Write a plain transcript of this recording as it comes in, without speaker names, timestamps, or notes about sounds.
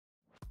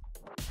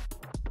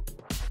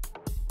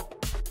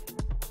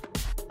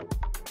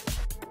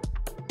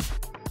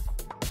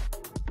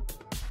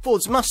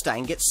Ford's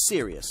Mustang gets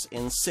serious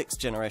in 6th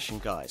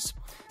generation guise.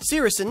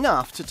 Serious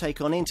enough to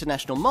take on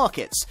international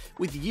markets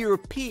with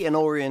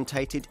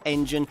European-orientated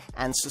engine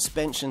and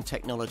suspension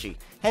technology,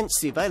 hence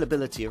the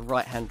availability of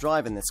right-hand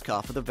drive in this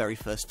car for the very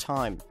first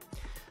time.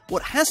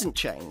 What hasn't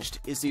changed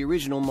is the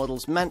original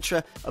model's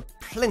mantra of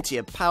plenty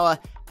of power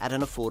at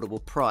an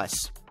affordable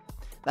price.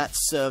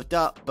 That's served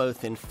up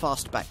both in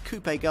fastback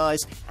coupe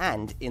guise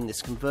and in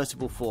this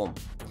convertible form.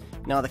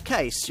 In either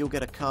case, you'll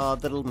get a car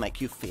that'll make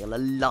you feel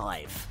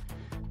alive.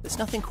 There's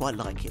nothing quite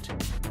like it.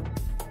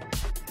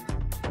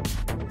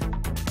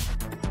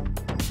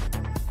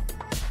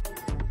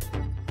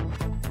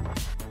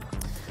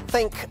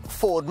 Think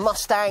Ford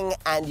Mustang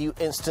and you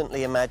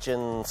instantly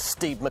imagine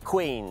Steve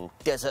McQueen,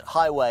 desert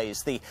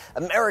highways, the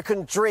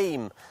American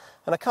dream,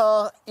 and a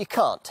car you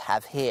can't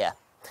have here.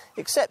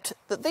 Except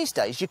that these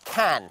days you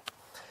can.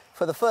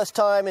 For the first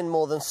time in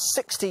more than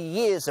 60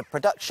 years of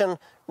production,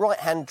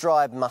 right-hand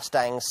drive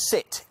Mustangs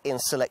sit in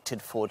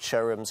selected Ford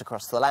showrooms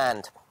across the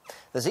land.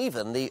 There's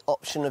even the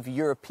option of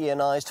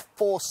Europeanised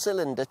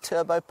 4-cylinder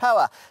turbo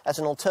power as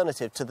an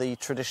alternative to the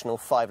traditional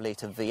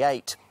 5-litre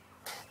V8.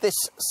 This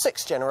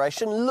 6th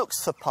generation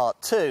looks the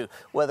part too,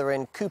 whether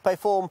in coupe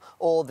form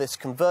or this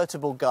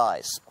convertible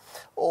guise.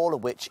 All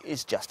of which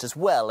is just as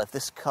well if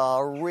this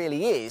car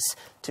really is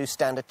to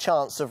stand a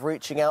chance of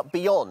reaching out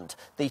beyond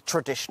the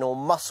traditional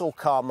muscle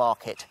car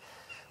market.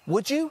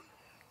 Would you?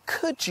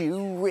 Could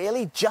you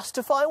really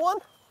justify one?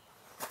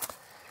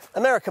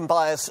 American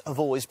buyers have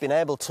always been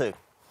able to.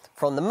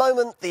 From the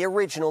moment the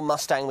original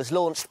Mustang was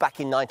launched back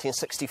in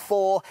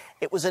 1964,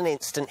 it was an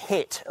instant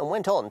hit and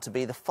went on to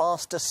be the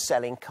fastest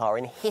selling car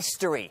in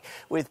history,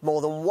 with more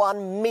than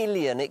 1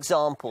 million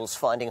examples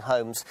finding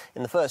homes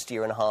in the first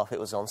year and a half it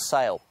was on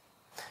sale.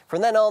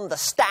 From then on, the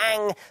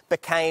Stang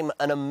became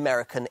an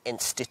American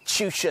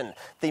institution,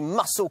 the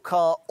muscle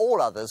car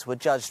all others were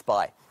judged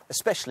by,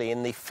 especially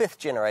in the 5th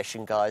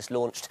generation guise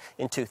launched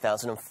in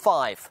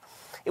 2005.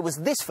 It was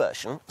this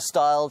version,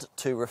 styled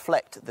to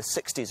reflect the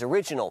 60s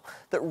original,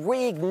 that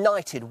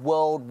reignited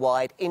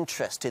worldwide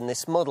interest in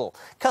this model.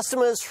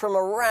 Customers from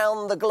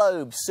around the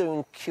globe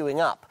soon queuing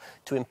up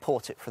to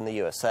import it from the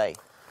USA.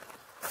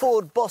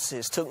 Ford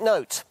bosses took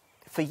note.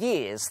 For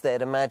years,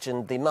 they'd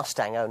imagined the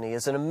Mustang only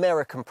as an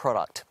American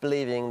product,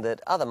 believing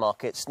that other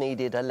markets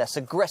needed a less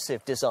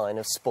aggressive design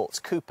of sports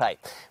coupe,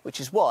 which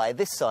is why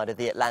this side of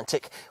the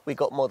Atlantic we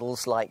got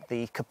models like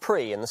the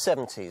Capri in the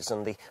 70s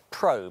and the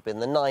Probe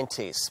in the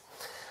 90s.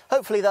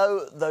 Hopefully,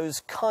 though, those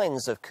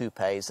kinds of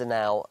coupes are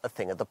now a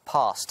thing of the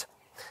past.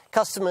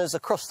 Customers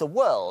across the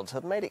world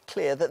have made it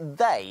clear that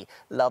they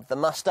love the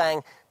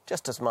Mustang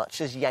just as much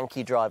as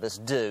Yankee drivers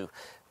do,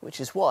 which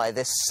is why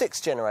this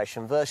 6th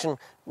generation version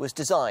was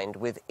designed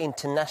with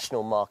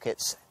international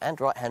markets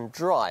and right-hand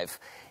drive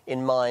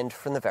in mind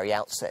from the very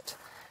outset.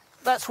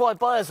 That's why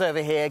buyers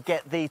over here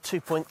get the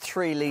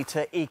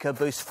 2.3-litre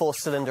EcoBoost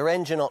 4-cylinder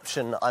engine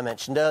option I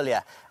mentioned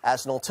earlier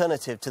as an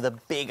alternative to the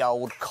big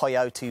old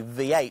Coyote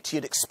V8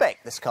 you'd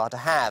expect this car to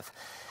have.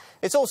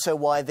 It's also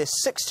why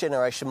this 6th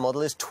generation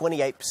model is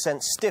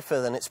 28%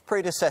 stiffer than its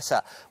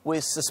predecessor,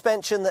 with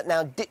suspension that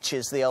now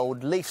ditches the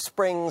old leaf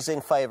springs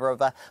in favour of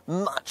a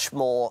much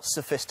more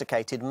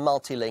sophisticated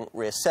multi-link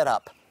rear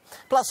setup.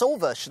 Plus, all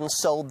versions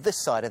sold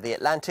this side of the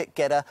Atlantic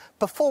get a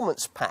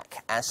performance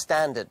pack as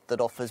standard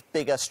that offers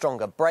bigger,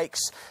 stronger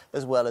brakes,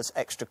 as well as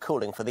extra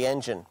cooling for the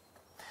engine.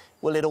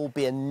 Will it all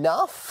be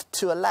enough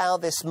to allow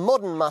this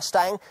modern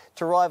Mustang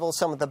to rival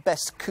some of the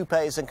best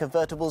coupes and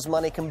convertibles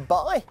money can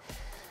buy?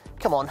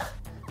 Come on,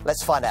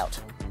 let's find out.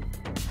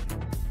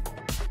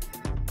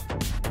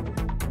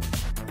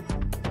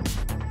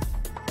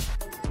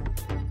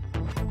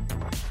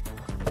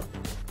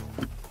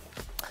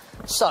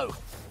 So,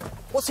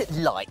 what's it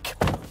like?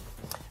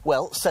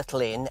 Well, settle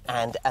in,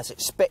 and as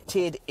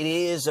expected, it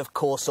is, of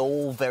course,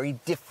 all very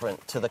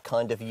different to the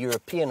kind of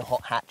European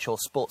hot hatch or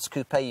sports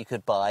coupe you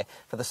could buy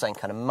for the same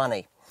kind of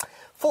money.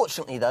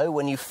 Fortunately, though,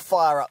 when you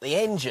fire up the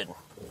engine,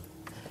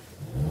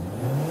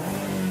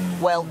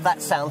 well,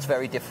 that sounds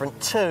very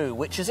different too,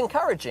 which is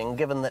encouraging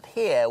given that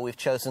here we've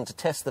chosen to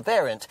test the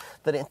variant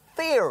that in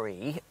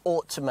theory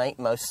ought to make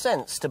most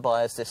sense to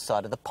buyers this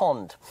side of the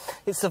pond.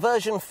 It's the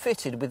version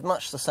fitted with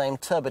much the same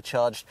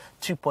turbocharged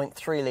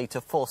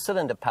 2.3-litre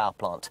 4-cylinder power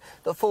plant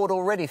that Ford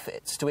already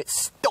fits to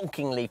its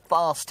stonkingly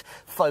fast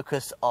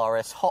Focus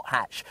RS hot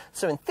hatch,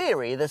 so in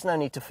theory there's no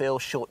need to feel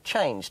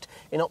shortchanged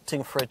in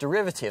opting for a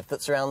derivative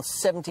that's around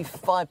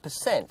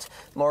 75%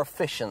 more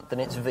efficient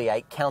than its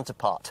V8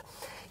 counterpart.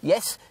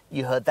 Yes,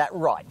 you heard that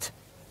right.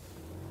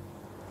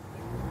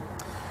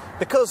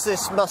 Because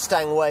this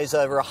Mustang weighs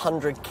over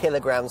 100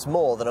 kilograms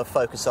more than a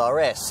Focus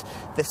RS,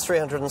 this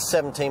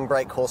 317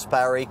 brake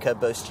horsepower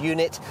EcoBoost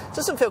unit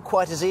doesn't feel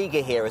quite as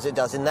eager here as it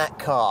does in that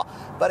car,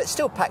 but it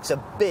still packs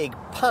a big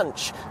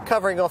punch,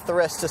 covering off the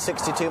rest of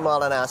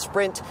 62-mile-an-hour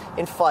sprint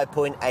in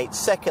 5.8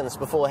 seconds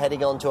before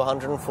heading on to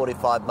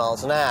 145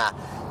 miles an hour.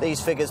 These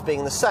figures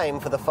being the same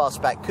for the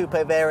fastback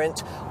coupe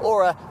variant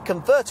or a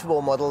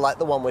convertible model like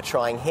the one we're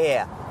trying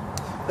here.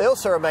 They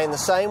also remain the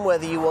same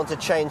whether you want to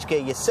change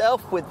gear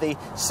yourself with the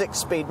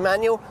 6-speed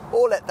manual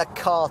or let the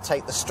car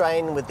take the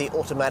strain with the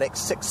automatic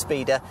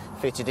 6-speeder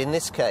fitted in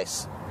this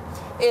case.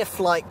 If,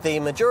 like the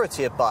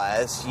majority of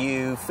buyers,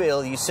 you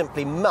feel you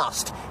simply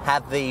must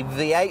have the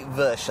V8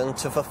 version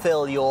to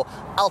fulfill your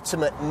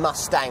ultimate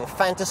Mustang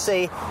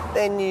fantasy,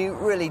 then you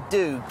really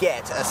do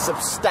get a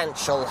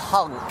substantial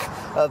hunk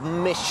of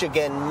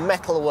Michigan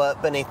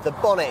metalwork beneath the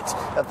bonnet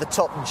of the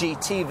top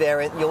GT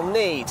variant you'll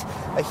need.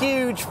 A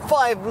huge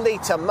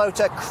 5-litre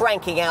motor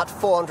cranking out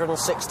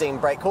 416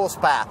 brake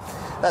horsepower.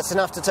 That's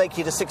enough to take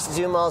you to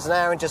 62 miles an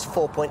hour in just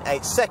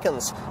 4.8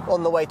 seconds,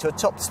 on the way to a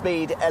top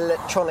speed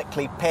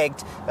electronically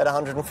pegged at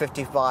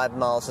 155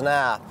 miles an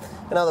hour.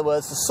 In other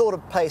words, the sort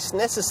of pace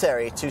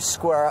necessary to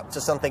square up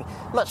to something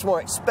much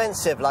more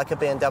expensive like a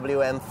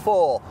BMW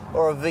M4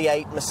 or a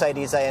V8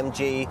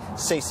 Mercedes-AMG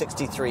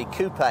C63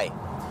 Coupe.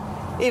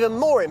 Even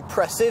more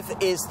impressive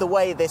is the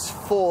way this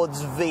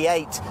Ford's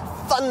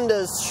V8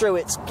 thunders through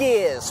its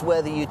gears,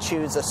 whether you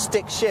choose a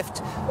stick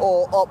shift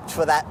or opt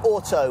for that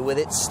auto with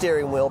its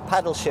steering wheel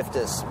paddle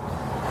shifters.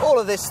 All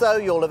of this, though,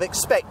 you'll have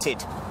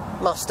expected.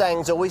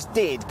 Mustangs always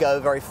did go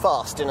very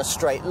fast in a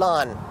straight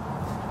line.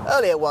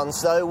 Earlier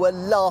ones, though, were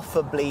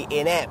laughably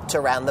inept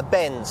around the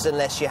bends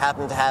unless you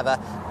happen to have a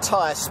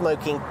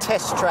tyre-smoking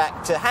test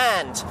track to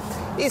hand.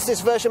 Is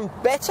this version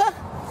better?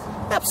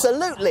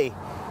 Absolutely.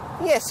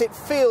 Yes, it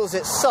feels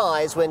its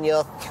size when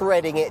you're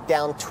threading it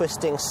down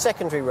twisting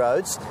secondary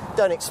roads.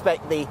 Don't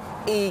expect the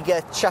eager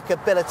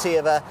chuckability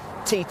of a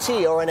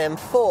TT or an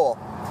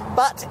M4.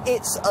 But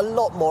it's a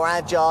lot more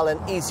agile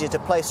and easier to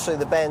place through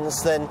the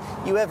bends than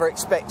you ever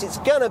expect it's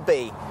going to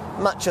be.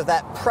 Much of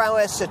that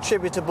prowess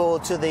attributable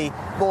to the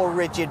more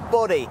rigid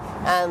body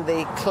and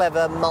the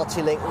clever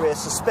multi-link rear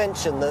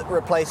suspension that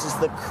replaces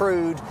the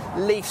crude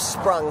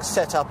leaf-sprung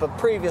setup of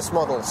previous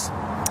models.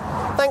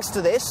 Thanks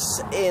to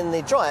this, in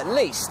the dry at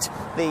least,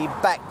 the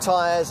back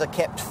tyres are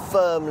kept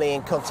firmly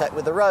in contact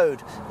with the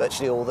road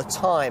virtually all the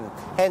time,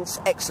 hence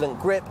excellent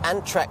grip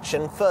and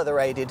traction, further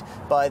aided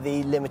by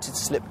the limited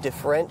slip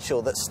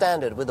differential that's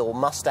standard with all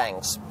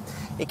Mustangs.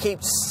 It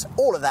keeps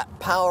all of that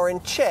power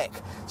in check,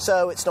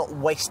 so it's not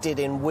wasted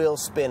in wheel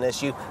spin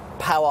as you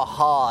power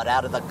hard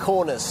out of the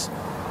corners.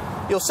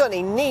 You'll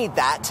certainly need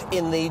that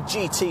in the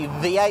GT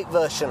V8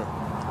 version.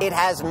 It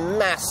has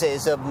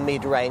masses of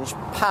mid-range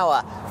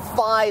power,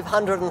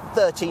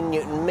 530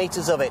 newton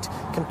meters of it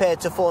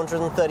compared to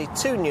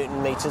 432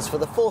 newton meters for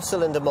the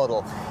 4-cylinder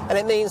model, and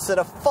it means that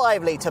a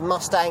 5-litre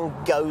Mustang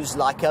goes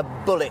like a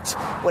bullet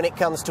when it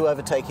comes to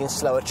overtaking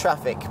slower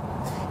traffic.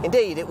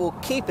 Indeed, it will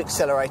keep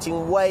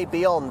accelerating way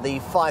beyond the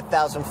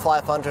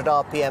 5,500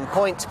 RPM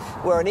point,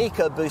 where an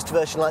EcoBoost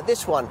version like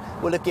this one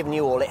will have given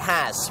you all it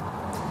has.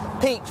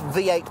 Peak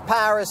V8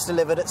 power is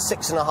delivered at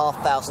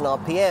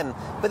 6,500 RPM,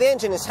 but the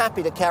engine is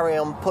happy to carry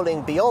on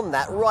pulling beyond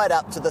that right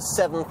up to the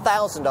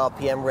 7,000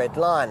 RPM red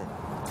line.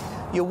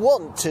 You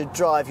want to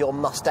drive your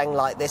Mustang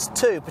like this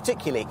too,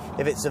 particularly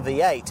if it's a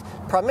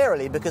V8,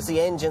 primarily because the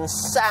engine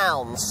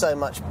sounds so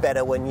much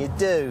better when you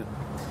do.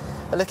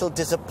 A little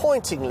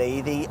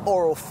disappointingly, the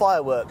oral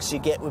fireworks you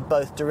get with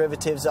both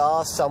derivatives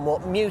are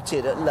somewhat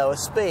muted at lower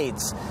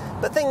speeds,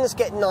 but things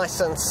get nice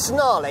and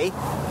snarly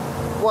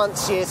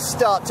once you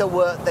start to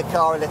work the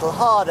car a little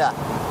harder.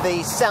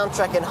 The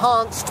soundtrack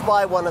enhanced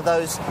by one of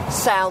those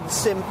sound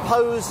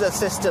symposer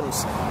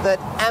systems that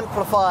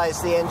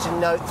amplifies the engine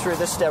note through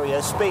the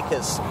stereo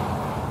speakers.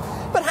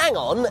 But hang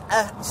on,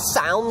 a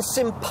sound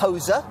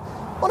symposer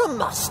on a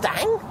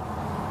Mustang?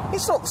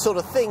 It's not the sort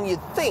of thing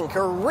you'd think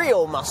a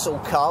real muscle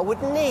car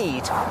would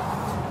need.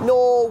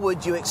 Nor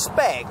would you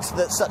expect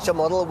that such a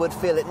model would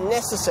feel it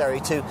necessary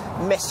to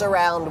mess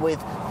around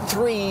with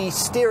 3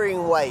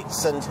 steering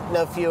weights and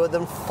no fewer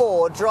than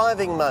 4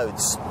 driving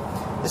modes.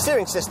 The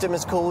steering system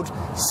is called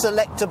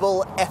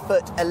Selectable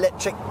Effort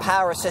Electric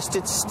Power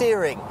Assisted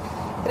Steering.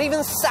 It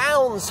even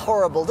sounds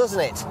horrible, doesn't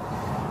it?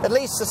 At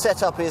least the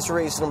setup is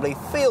reasonably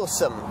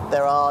feelsome.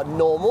 There are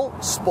normal,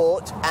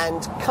 sport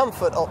and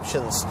comfort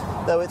options,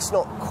 though it's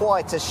not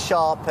quite as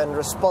sharp and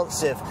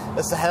responsive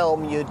as the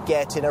helm you'd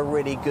get in a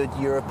really good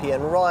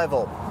European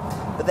rival.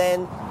 But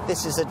then,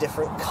 this is a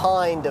different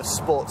kind of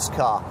sports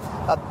car.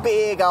 A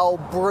big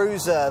old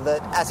bruiser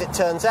that, as it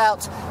turns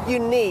out, you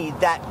need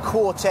that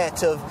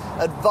quartet of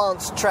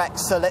advanced track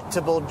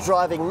selectable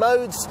driving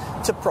modes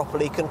to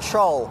properly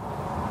control.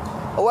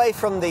 Away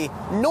from the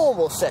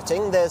normal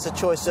setting, there's a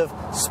choice of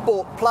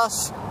Sport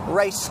Plus,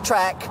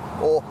 Racetrack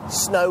or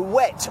Snow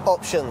Wet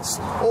options,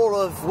 all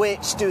of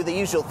which do the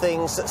usual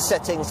things that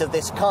settings of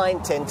this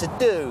kind tend to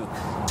do.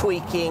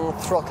 Tweaking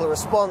throttle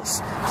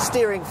response,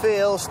 steering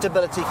feel,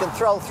 stability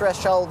control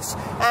thresholds,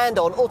 and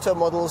on auto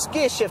models,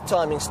 gear shift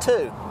timings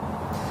too.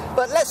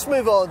 But let's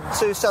move on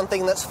to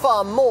something that's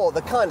far more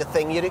the kind of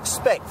thing you'd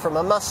expect from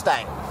a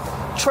Mustang: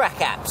 track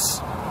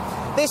apps.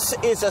 This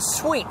is a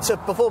suite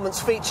of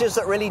performance features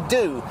that really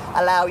do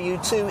allow you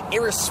to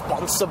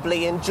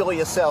irresponsibly enjoy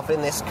yourself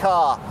in this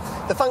car.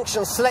 The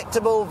function's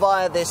selectable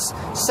via this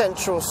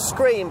central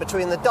screen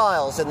between the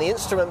dials and the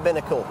instrument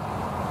binnacle.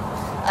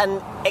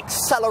 An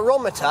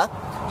accelerometer,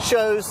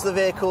 shows the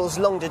vehicle's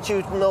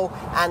longitudinal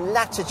and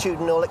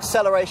latitudinal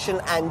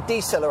acceleration and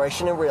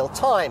deceleration in real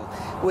time,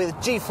 with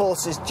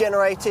G-forces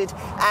generated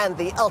and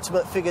the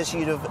ultimate figures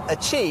you'd have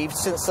achieved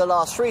since the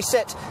last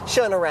reset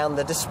shown around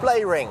the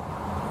display ring.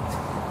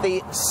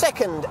 The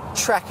second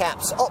track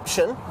apps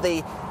option,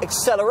 the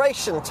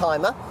acceleration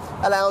timer,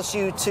 allows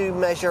you to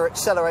measure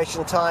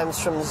acceleration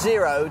times from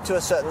 0 to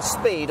a certain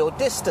speed or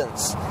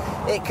distance.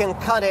 It can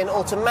cut in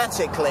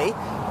automatically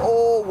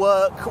or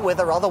work with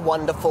a rather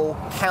wonderful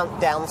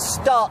countdown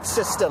start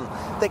system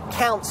that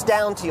counts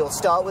down to your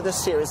start with a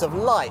series of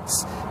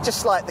lights,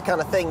 just like the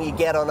kind of thing you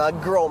get on a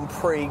Grand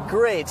Prix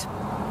grid.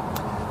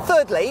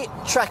 Thirdly,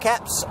 Track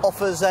Apps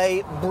offers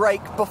a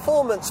brake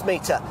performance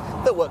meter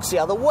that works the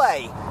other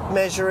way,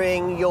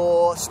 measuring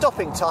your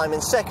stopping time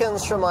in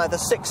seconds from either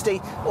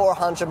 60 or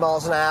 100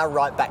 miles an hour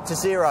right back to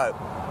 0.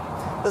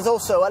 There's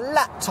also a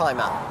lap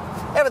timer.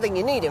 Everything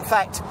you need, in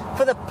fact,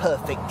 for the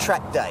perfect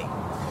track day.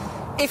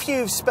 If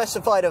you've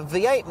specified a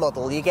V8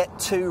 model, you get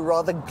two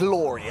rather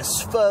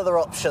glorious further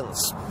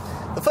options.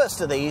 The first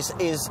of these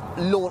is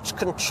launch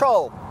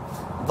control.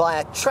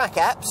 Via Track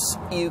Apps,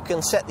 you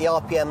can set the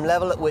RPM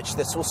level at which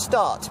this will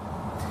start.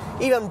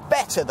 Even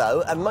better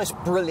though, and most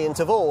brilliant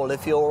of all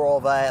if you're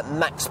of a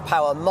max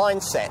power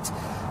mindset,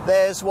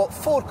 there's what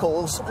Ford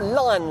calls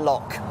line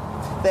lock.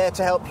 There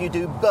to help you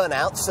do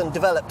burnouts, and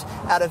developed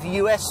out of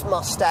US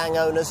Mustang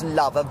owners'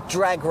 love of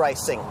drag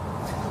racing.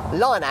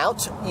 Line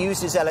out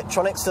uses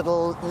electronics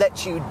that'll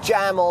let you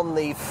jam on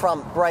the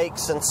front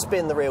brakes and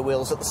spin the rear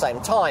wheels at the same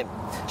time,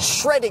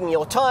 shredding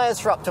your tyres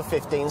for up to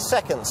 15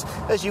 seconds,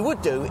 as you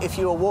would do if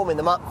you were warming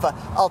them up for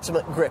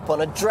ultimate grip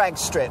on a drag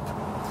strip.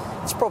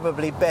 It's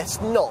probably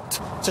best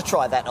not to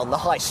try that on the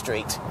high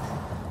street.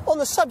 On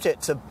the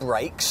subject of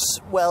brakes,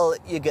 well,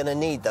 you're going to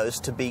need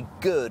those to be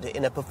good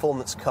in a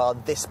performance car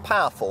this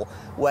powerful,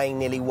 weighing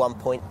nearly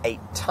 1.8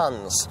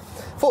 tonnes.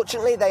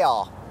 Fortunately, they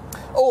are.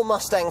 All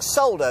Mustangs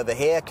sold over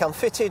here come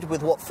fitted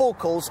with what Ford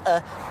calls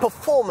a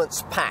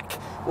performance pack,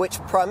 which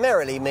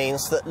primarily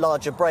means that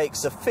larger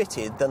brakes are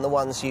fitted than the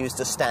ones used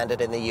as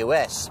standard in the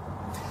US.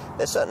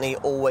 There's certainly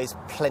always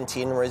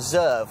plenty in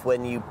reserve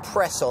when you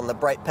press on the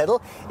brake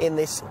pedal in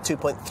this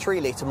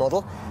 2.3 litre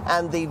model,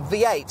 and the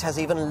V8 has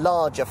even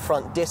larger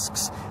front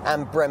discs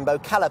and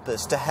Brembo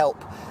calipers to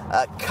help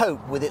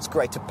cope with its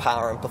greater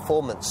power and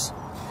performance.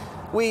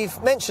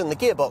 We've mentioned the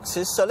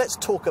gearboxes, so let's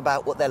talk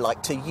about what they're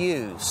like to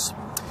use.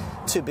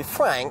 To be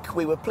frank,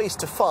 we were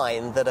pleased to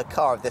find that a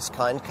car of this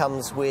kind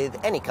comes with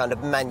any kind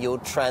of manual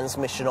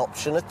transmission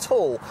option at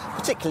all,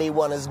 particularly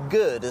one as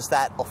good as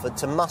that offered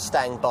to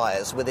Mustang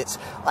buyers with its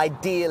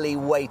ideally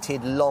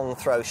weighted long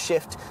throw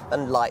shift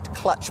and light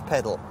clutch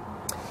pedal.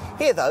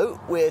 Here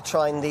though, we're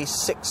trying the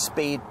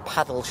 6-speed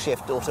paddle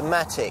shift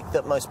automatic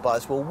that most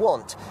buyers will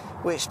want,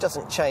 which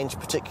doesn't change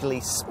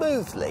particularly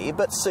smoothly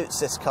but suits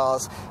this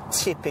car's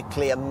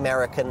typically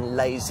American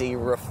lazy,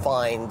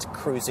 refined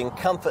cruising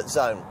comfort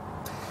zone.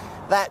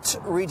 That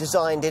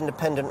redesigned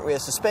independent rear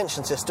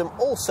suspension system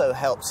also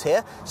helps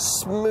here,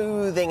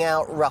 smoothing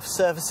out rough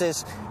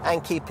surfaces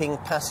and keeping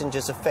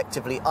passengers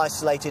effectively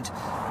isolated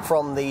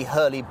from the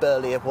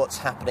hurly-burly of what's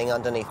happening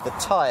underneath the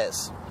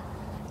tyres.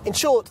 In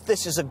short,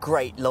 this is a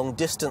great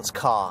long-distance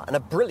car and a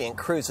brilliant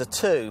cruiser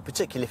too,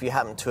 particularly if you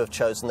happen to have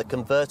chosen the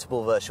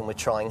convertible version we're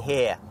trying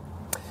here.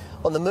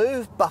 On the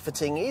move,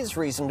 buffeting is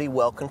reasonably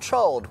well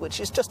controlled, which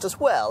is just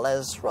as well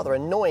as, rather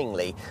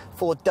annoyingly,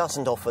 Ford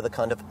doesn't offer the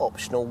kind of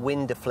optional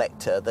wind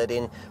deflector that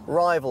in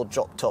rival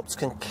drop tops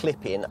can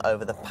clip in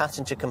over the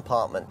passenger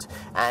compartment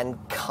and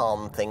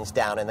calm things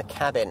down in the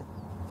cabin.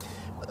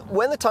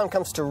 When the time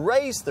comes to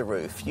raise the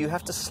roof, you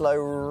have to slow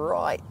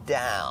right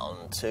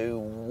down to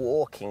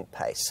walking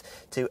pace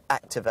to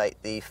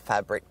activate the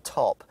fabric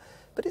top.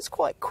 But it's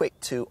quite quick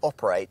to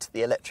operate,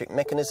 the electric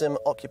mechanism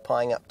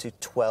occupying up to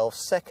 12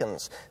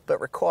 seconds, but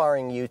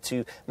requiring you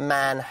to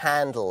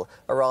manhandle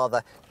a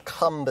rather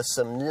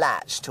cumbersome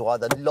latch to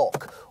either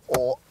lock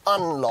or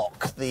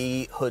unlock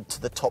the hood to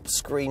the top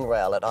screen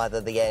rail at either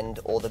the end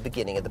or the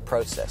beginning of the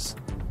process.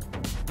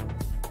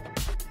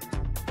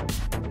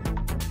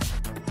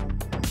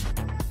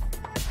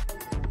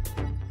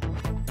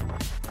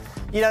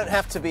 You don't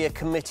have to be a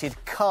committed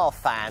car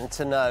fan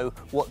to know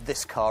what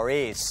this car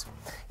is.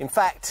 In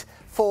fact,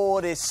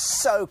 Ford is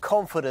so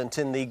confident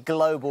in the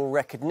global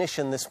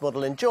recognition this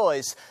model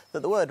enjoys that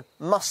the word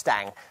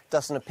Mustang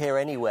doesn't appear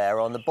anywhere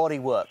on the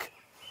bodywork.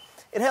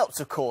 It helps,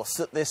 of course,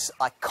 that this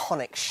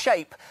iconic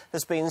shape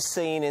has been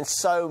seen in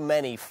so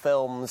many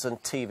films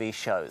and TV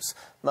shows.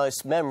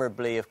 Most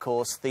memorably, of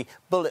course, the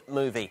Bullitt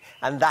movie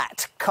and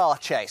that car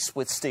chase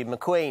with Steve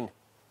McQueen.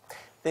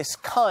 This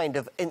kind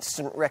of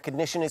instant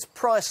recognition is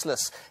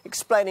priceless,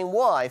 explaining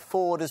why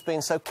Ford has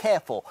been so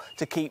careful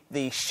to keep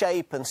the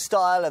shape and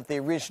style of the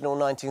original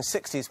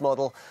 1960s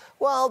model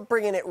while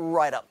bringing it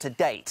right up to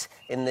date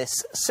in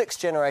this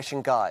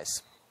 6th-generation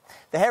guise.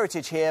 The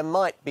heritage here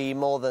might be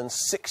more than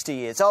 60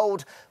 years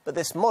old, but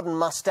this modern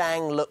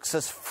Mustang looks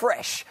as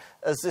fresh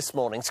as this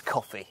morning's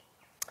coffee.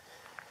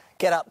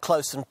 Get up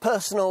close and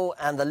personal,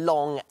 and the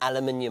long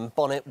aluminium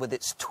bonnet with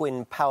its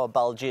twin power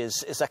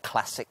bulges is a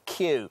classic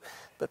cue.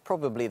 But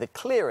probably the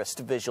clearest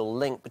visual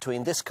link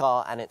between this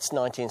car and its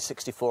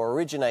 1964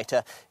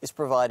 originator is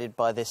provided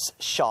by this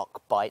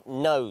shark bite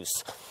nose.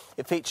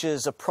 It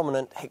features a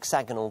prominent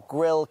hexagonal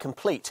grille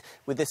complete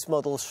with this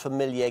model's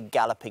familiar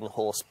galloping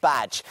horse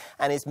badge,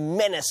 and is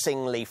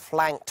menacingly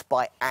flanked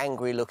by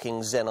angry-looking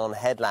xenon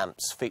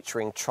headlamps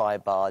featuring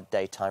tri-bar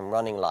daytime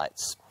running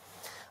lights.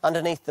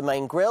 Underneath the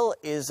main grille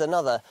is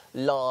another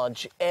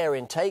large air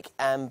intake,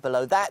 and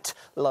below that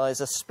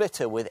lies a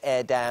splitter with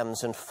air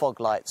dams and fog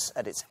lights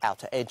at its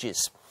outer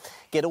edges.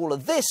 Get all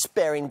of this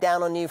bearing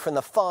down on you from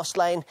the fast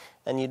lane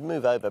and you'd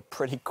move over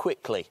pretty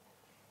quickly.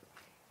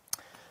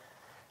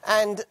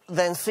 And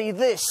then see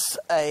this,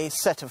 a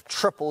set of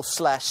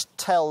triple-slash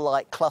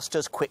tail-light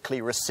clusters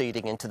quickly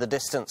receding into the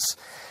distance.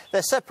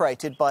 They're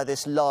separated by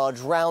this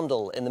large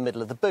roundel in the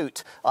middle of the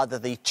boot, either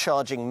the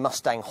charging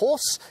Mustang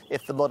horse,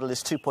 if the model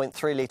is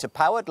 2.3 litre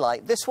powered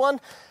like this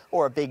one,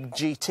 or a big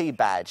GT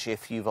badge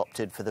if you've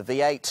opted for the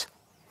V8.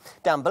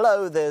 Down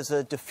below there's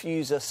a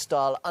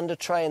diffuser-style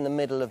undertray in the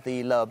middle of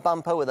the lower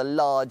bumper with a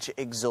large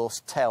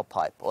exhaust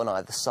tailpipe on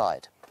either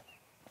side.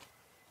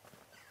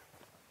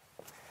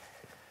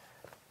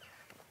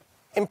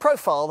 In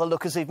profile, the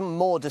look is even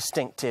more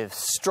distinctive.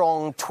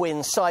 Strong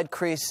twin side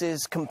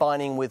creases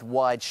combining with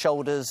wide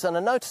shoulders and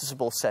a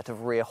noticeable set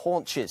of rear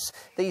haunches.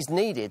 These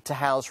needed to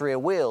house rear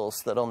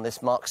wheels that on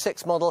this Mark VI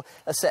model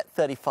are set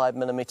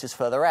 35mm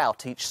further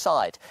out each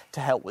side to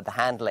help with the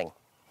handling.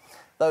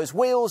 Those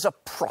wheels are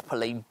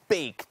properly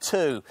big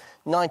too.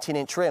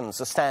 19-inch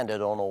rims are standard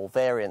on all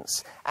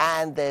variants,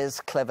 and there's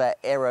clever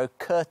aero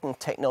curtain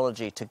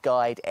technology to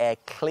guide air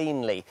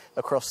cleanly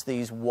across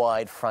these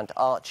wide front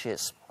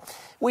arches.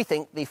 We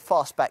think the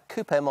fastback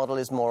coupe model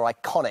is more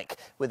iconic,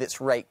 with its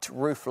raked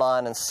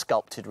roofline and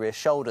sculpted rear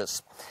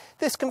shoulders.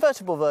 This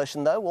convertible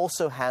version, though,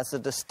 also has a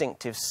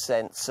distinctive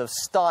sense of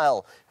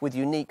style, with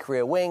unique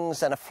rear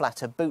wings and a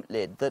flatter boot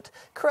lid that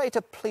create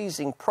a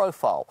pleasing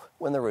profile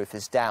when the roof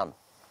is down.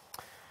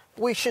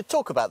 We should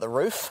talk about the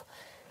roof.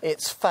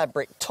 It's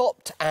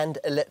fabric-topped and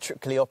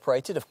electrically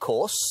operated, of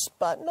course,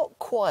 but not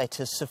quite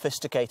as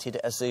sophisticated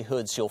as the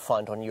hoods you'll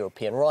find on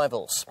European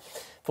rivals.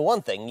 For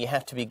one thing, you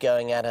have to be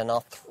going at an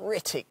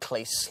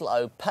arthritically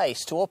slow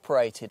pace to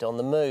operate it on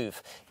the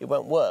move. It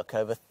won't work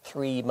over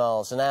 3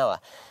 miles an hour.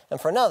 And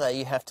for another,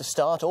 you have to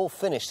start or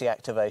finish the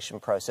activation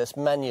process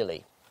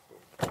manually.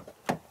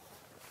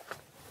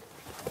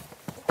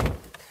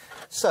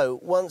 So,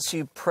 once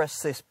you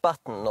press this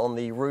button on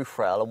the roof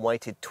rail and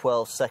waited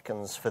 12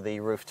 seconds for the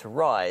roof to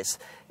rise,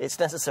 it's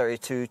necessary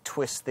to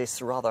twist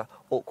this rather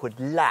awkward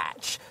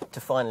latch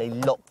to finally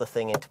lock the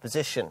thing into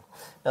position.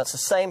 Now, it's the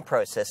same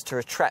process to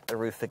retract the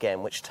roof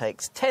again, which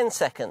takes 10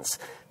 seconds,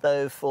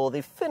 though for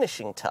the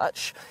finishing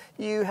touch,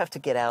 you have to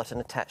get out and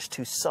attach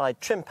 2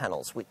 side trim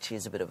panels, which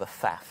is a bit of a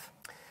faff.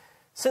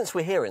 Since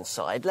we're here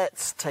inside,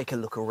 let's take a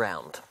look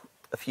around.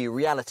 A few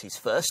realities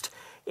first.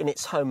 In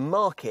its home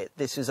market,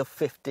 this is a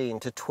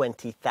 £15,000 to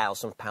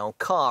 £20,000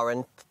 car,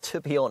 and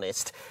to be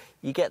honest,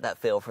 you get that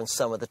feel from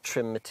some of the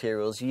trim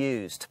materials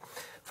used.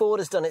 Ford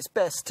has done its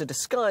best to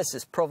disguise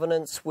this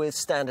provenance with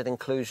standard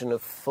inclusion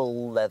of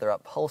full leather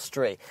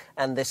upholstery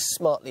and this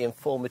smartly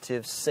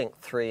informative Sync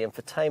 3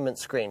 infotainment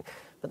screen.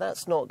 But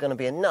that's not going to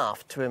be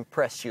enough to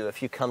impress you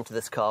if you come to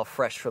this car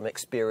fresh from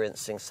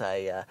experiencing,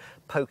 say, a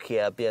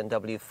pokier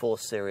BMW 4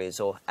 Series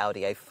or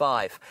Audi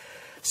A5.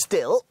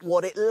 Still,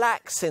 what it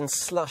lacks in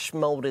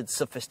slush-moulded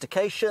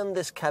sophistication,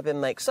 this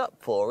cabin makes up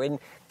for in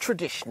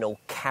traditional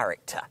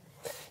character.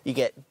 You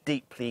get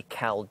deeply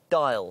cowled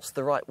dials,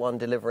 the right one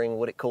delivering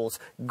what it calls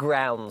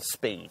ground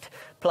speed.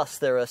 Plus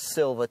there are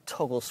silver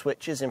toggle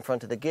switches in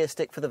front of the gear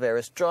stick for the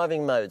various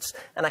driving modes,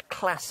 and a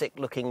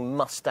classic-looking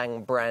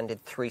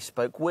Mustang-branded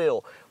 3-spoke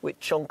wheel,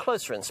 which on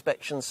closer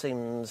inspection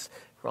seems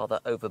rather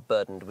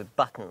overburdened with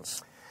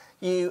buttons.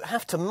 You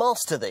have to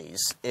master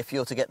these if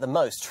you're to get the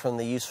most from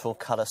the useful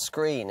colour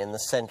screen in the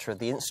centre of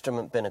the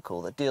instrument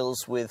binnacle that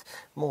deals with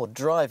more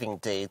driving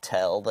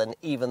detail than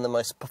even the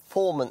most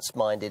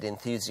performance-minded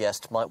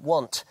enthusiast might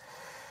want.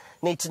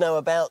 Need to know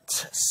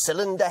about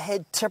cylinder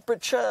head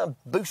temperature,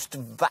 boost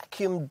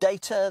vacuum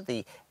data,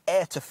 the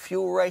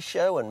air-to-fuel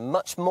ratio and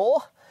much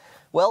more?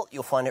 Well,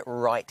 you'll find it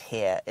right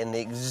here in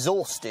the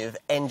exhaustive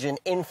engine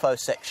info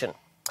section.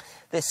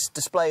 This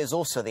display is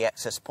also the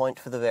access point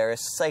for the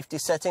various safety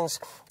settings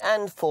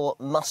and for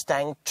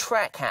Mustang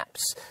track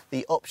apps,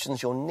 the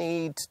options you'll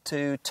need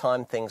to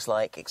time things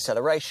like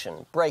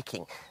acceleration,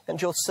 braking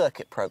and your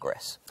circuit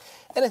progress.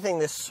 Anything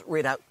this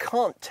readout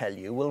can't tell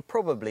you will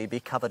probably be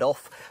covered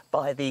off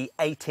by the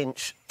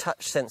 8-inch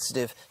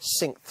touch-sensitive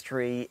Sync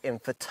 3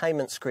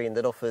 infotainment screen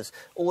that offers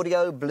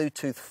audio,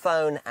 Bluetooth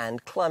phone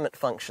and climate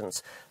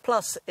functions.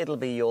 Plus, it'll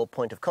be your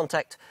point of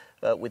contact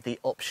with the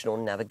optional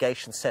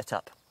navigation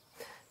setup.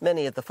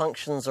 Many of the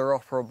functions are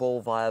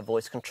operable via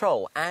voice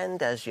control,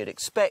 and as you'd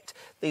expect,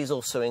 these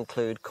also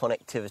include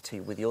connectivity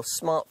with your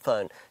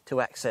smartphone to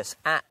access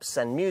apps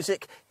and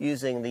music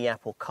using the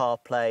Apple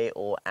CarPlay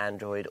or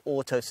Android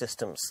Auto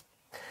systems.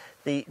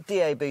 The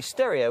DAB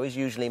stereo is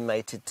usually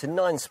mated to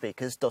 9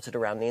 speakers dotted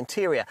around the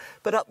interior,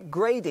 but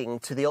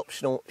upgrading to the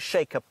optional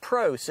Shaker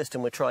Pro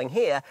system we're trying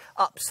here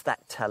ups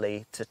that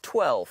tally to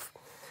 12.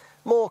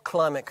 More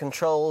climate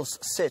controls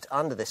sit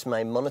under this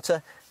main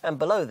monitor, and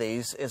below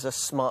these is a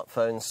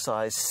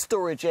smartphone-sized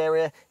storage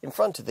area in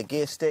front of the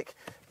gear stick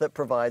that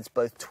provides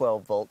both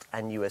 12-volt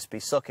and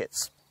USB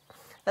sockets.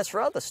 As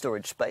for other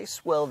storage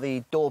space, well,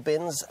 the door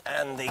bins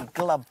and the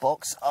glove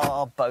box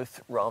are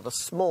both rather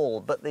small,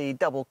 but the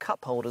double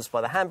cup holders by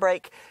the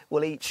handbrake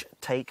will each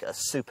take a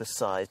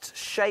supersized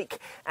shake,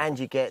 and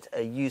you get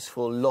a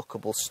useful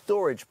lockable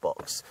storage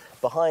box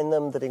behind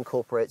them that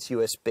incorporates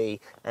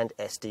USB and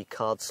SD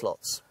card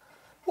slots.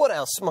 What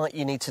else might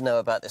you need to know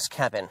about this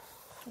cabin?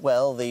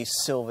 Well, the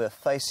silver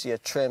fascia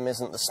trim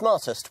isn't the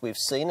smartest we've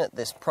seen at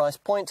this price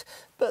point,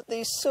 but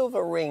the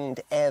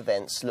silver-ringed air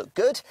vents look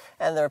good,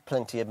 and there are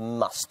plenty of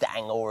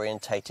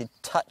Mustang-orientated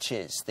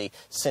touches. The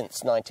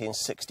since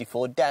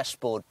 1964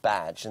 dashboard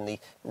badge and the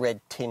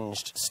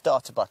red-tinged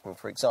starter button,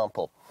 for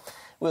example.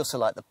 We also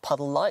like the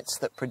puddle lights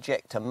that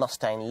project a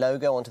Mustang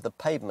logo onto the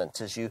pavement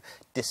as you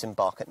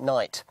disembark at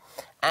night.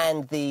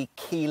 And the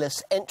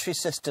keyless entry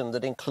system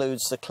that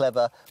includes the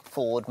clever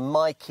Ford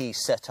MyKey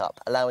setup,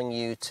 allowing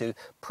you to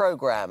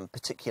program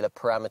particular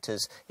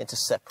parameters into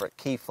separate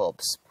key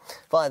fobs.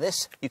 Via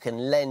this, you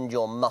can lend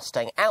your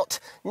Mustang out,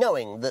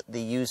 knowing that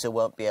the user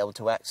won't be able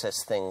to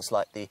access things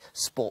like the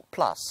Sport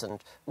Plus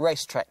and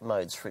racetrack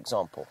modes, for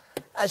example.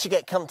 As you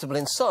get comfortable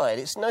inside,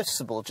 it's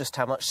noticeable just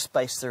how much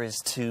space there is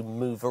to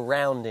move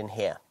around in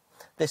here.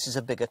 This is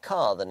a bigger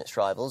car than its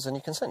rivals, and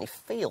you can certainly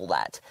feel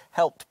that,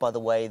 helped by the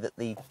way that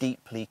the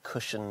deeply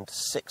cushioned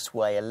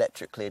 6-way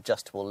electrically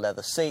adjustable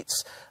leather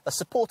seats are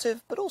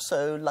supportive but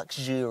also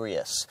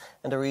luxurious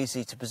and are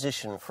easy to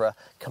position for a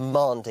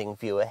commanding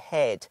view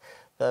ahead,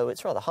 though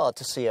it's rather hard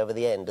to see over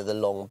the end of the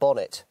long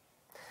bonnet.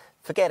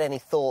 Forget any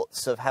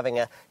thoughts of having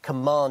a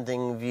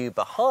commanding view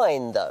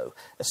behind, though,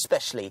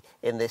 especially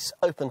in this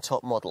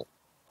open-top model.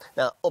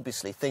 Now,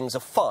 obviously, things are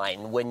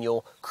fine when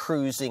you're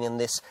cruising in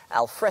this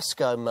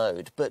alfresco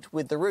mode, but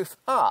with the roof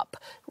up,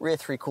 rear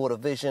three-quarter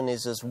vision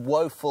is as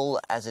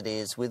woeful as it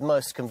is with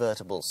most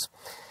convertibles.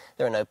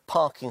 There are no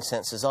parking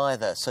sensors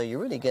either, so you're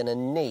really going to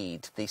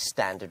need the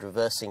standard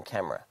reversing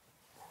camera.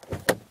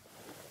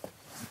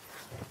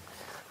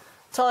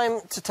 Time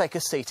to take a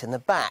seat in the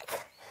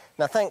back.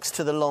 Now, thanks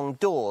to the long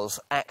doors,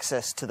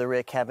 access to the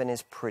rear cabin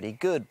is pretty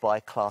good by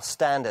class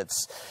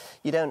standards.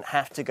 You don't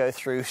have to go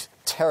through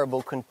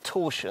terrible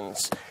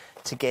contortions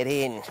to get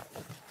in.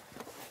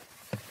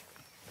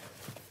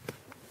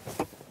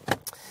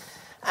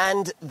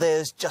 And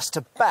there's just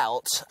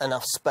about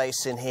enough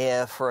space in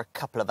here for a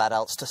couple of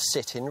adults to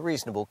sit in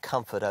reasonable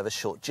comfort over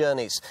short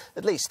journeys,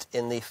 at least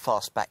in the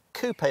fastback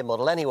coupe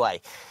model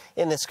anyway.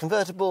 In this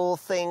convertible,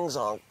 things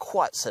aren't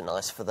quite so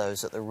nice for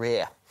those at the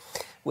rear.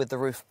 With the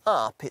roof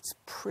up, it's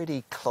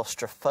pretty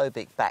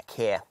claustrophobic back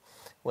here.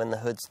 When the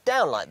hood's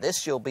down like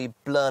this, you'll be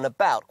blown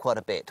about quite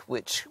a bit,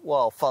 which,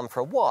 while fun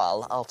for a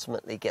while,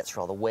 ultimately gets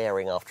rather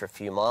wearing after a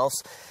few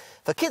miles.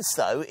 For kids,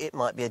 though, it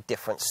might be a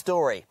different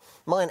story.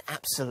 Mine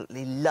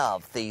absolutely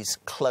love these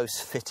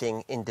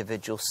close-fitting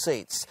individual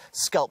seats,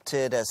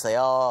 sculpted as they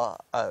are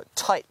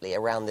tightly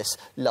around this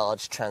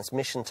large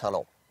transmission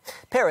tunnel.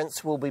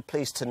 Parents will be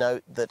pleased to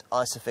note that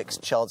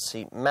Isofix child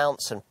seat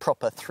mounts and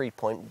proper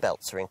three-point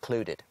belts are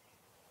included.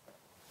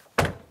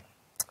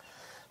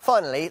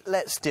 Finally,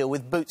 let's deal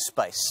with boot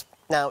space.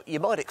 Now,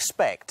 you might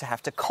expect to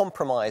have to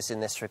compromise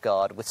in this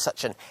regard with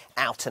such an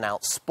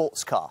out-and-out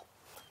sports car.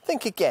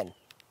 Think again.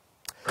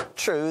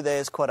 True,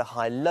 there's quite a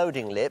high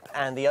loading lip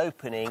and the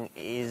opening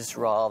is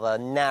rather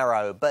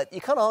narrow, but you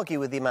can't argue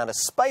with the amount of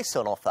space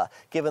on offer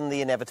given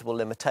the inevitable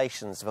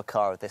limitations of a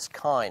car of this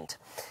kind.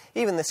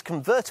 Even this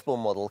convertible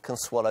model can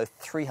swallow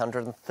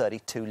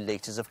 332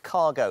 litres of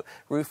cargo,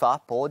 roof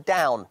up or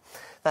down.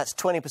 That's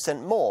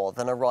 20% more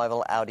than a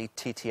rival Audi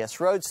TTS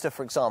Roadster,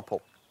 for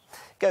example.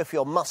 Go for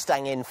your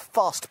Mustang in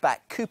fastback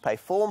coupe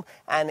form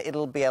and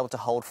it'll be able to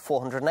hold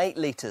 408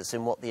 litres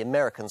in what the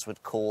Americans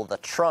would call the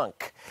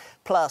trunk.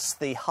 Plus,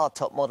 the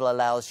hardtop model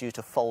allows you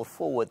to fold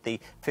forward the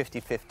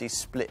 50-50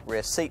 split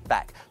rear seat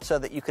back so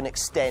that you can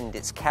extend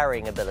its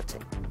carrying ability.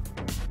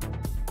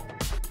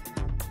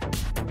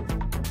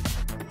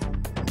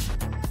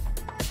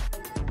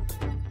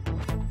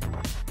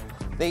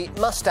 The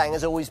Mustang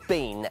has always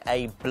been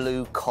a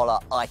blue-collar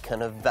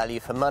icon of value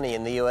for money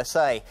in the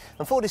USA,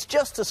 and Ford is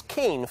just as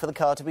keen for the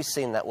car to be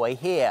seen that way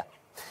here.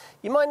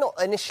 You might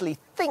not initially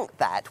think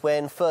that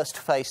when first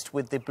faced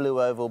with the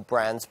Blue Oval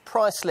brand's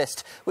price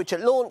list, which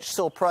at launch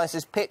saw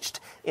prices pitched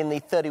in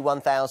the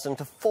 £31,000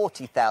 to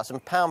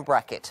 £40,000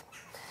 bracket.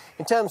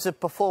 In terms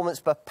of performance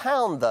per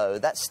pound, though,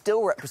 that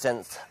still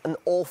represents an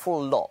awful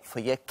lot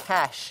for your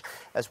cash,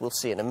 as we'll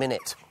see in a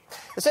minute.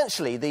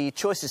 Essentially, the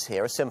choices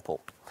here are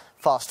simple.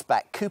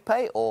 Fastback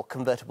coupe or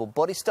convertible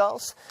body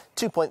styles,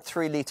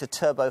 2.3-litre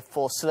turbo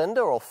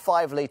 4-cylinder or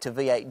 5-litre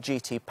V8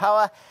 GT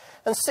power,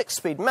 and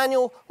 6-speed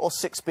manual or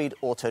 6-speed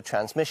auto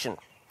transmission.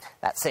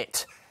 That's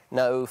it.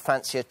 No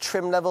fancier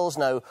trim levels,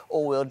 no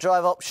all-wheel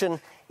drive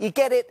option, You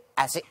get it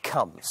as it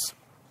comes.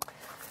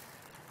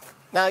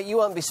 Now, you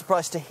won't be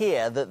surprised to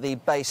hear that the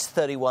base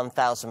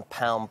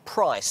 £31,000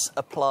 price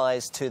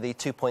applies to the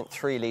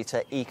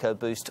 2.3-litre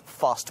EcoBoost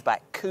Fastback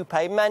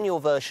Coupe manual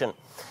version.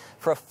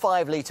 For a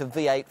 5-litre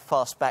V8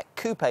 Fastback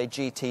Coupe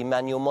GT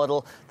manual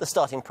model, the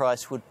starting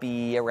price would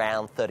be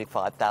around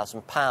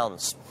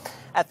 £35,000.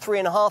 Add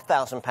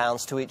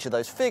 £3,500 to each of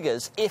those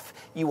figures if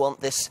you want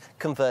this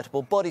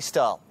convertible body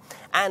style,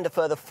 and a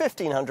further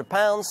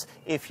 £1,500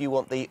 if you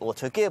want the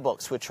auto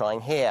gearbox we're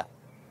trying here.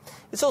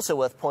 It's also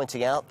worth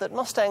pointing out that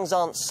Mustangs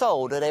aren't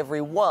sold at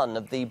every one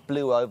of the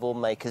Blue Oval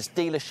makers'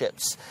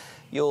 dealerships.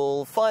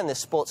 You'll find this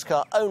sports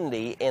car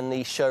only in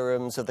the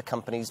showrooms of the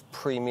company's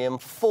premium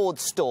Ford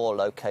store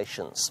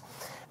locations.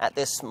 At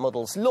this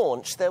model's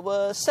launch, there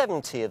were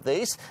 70 of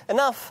these,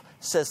 enough,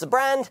 says the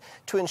brand,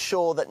 to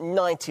ensure that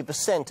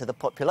 90% of the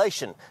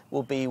population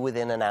will be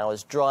within an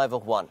hour's drive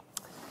of one.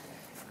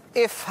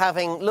 If,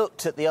 having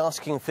looked at the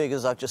asking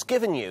figures I've just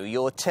given you,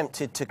 you're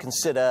tempted to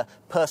consider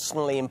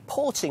personally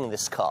importing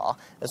this car,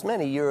 as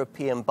many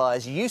European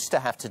buyers used to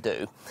have to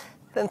do,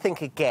 then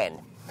think again.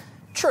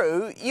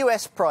 True,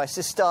 US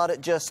prices start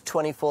at just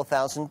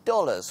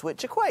 $24,000,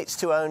 which equates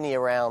to only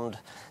around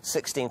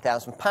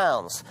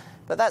 £16,000.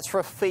 But that's for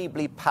a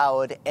feebly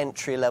powered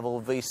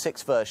entry-level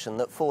V6 version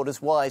that Ford has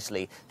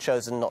wisely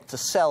chosen not to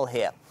sell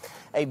here.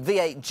 A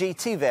V8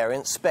 GT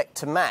variant spec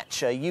to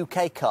match a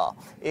UK car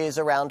is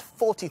around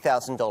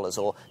 $40,000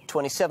 or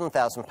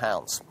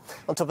 £27,000.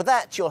 On top of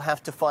that, you'll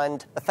have to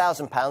find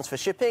 £1,000 for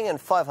shipping and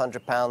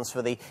 £500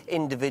 for the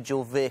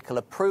individual vehicle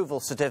approval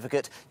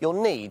certificate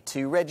you'll need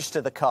to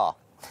register the car.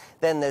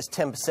 Then there's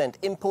 10%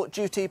 import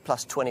duty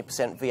plus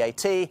 20%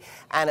 VAT,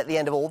 and at the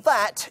end of all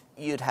that,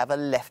 you'd have a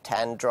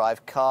left-hand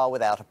drive car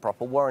without a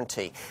proper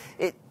warranty.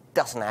 It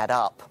doesn't add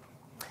up.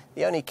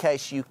 The only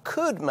case you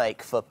could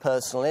make for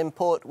personal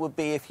import would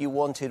be if you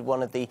wanted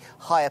one of the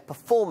higher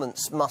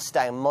performance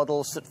Mustang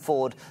models that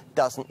Ford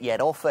doesn't yet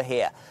offer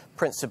here,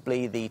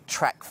 principally the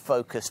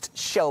track-focused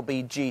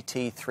Shelby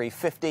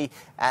GT350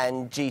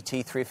 and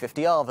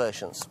GT350R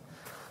versions.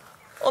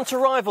 On to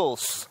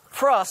rivals.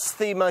 For us,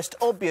 the most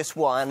obvious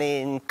one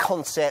in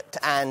concept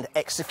and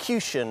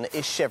execution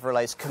is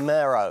Chevrolet's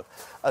Camaro,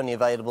 only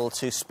available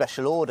to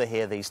special order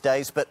here these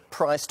days, but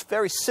priced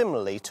very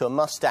similarly to a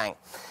Mustang.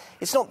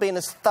 It's not been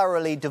as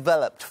thoroughly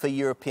developed for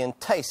European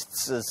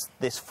tastes as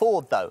this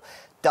Ford, though.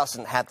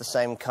 Doesn't have the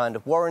same kind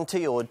of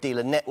warranty or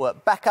dealer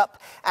network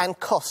backup and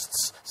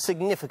costs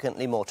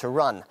significantly more to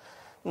run.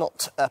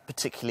 Not a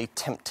particularly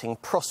tempting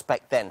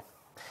prospect then.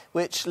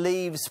 Which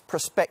leaves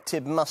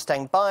prospective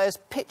Mustang buyers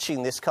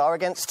pitching this car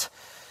against,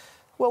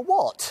 well,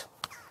 what?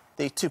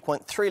 The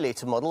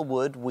 2.3-litre model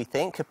would, we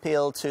think,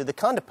 appeal to the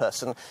kind of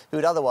person who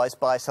would otherwise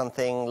buy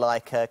something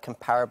like a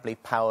comparably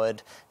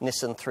powered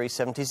Nissan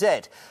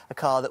 370Z, a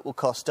car that will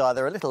cost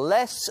either a little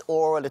less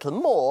or a little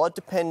more,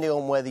 depending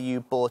on whether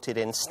you bought it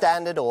in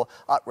standard or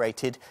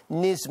uprated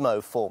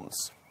Nismo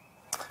forms.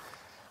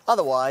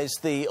 Otherwise,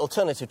 the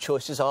alternative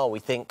choices are, we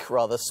think,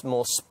 rather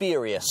more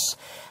spurious.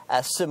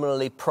 A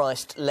similarly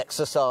priced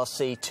Lexus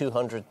RC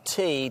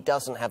 200T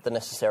doesn't have the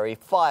necessary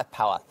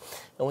firepower,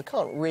 and we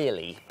can't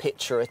really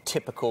picture a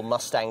typical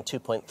Mustang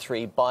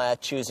 2.3 buyer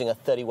choosing a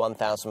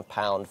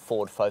 £31,000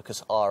 Ford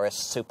Focus RS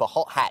Super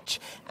Hot Hatch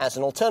as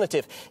an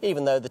alternative,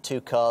 even though the two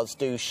cars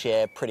do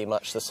share pretty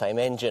much the same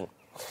engine.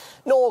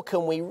 Nor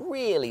can we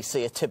really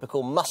see a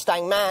typical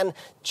Mustang man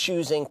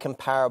choosing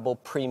comparable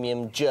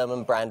premium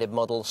German-branded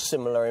models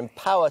similar in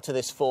power to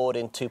this Ford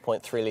in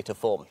 2.3-litre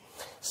form.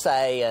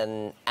 Say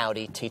an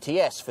Audi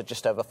TTS for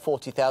just over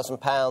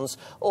 £40,000,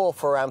 or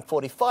for around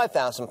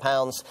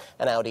 £45,000,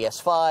 an Audi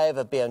S5,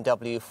 a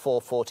BMW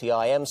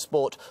 440i M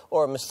Sport,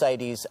 or a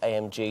Mercedes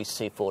AMG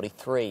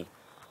C43.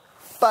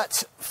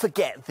 But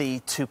forget the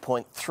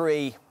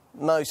 2.3.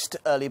 Most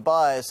early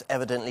buyers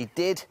evidently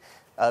did.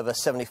 Over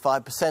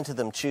 75% of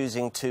them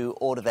choosing to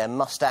order their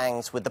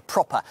Mustangs with the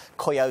proper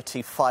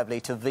Coyote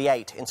 5-litre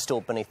V8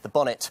 installed beneath the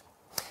bonnet.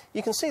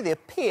 You can see the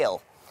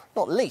appeal,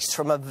 not least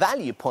from a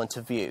value point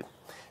of view.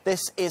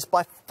 This is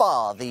by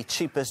far the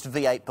cheapest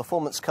V8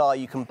 performance car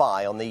you can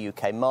buy on the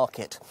UK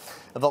market.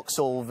 A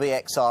Vauxhall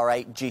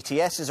VXR8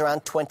 GTS is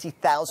around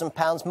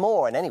 £20,000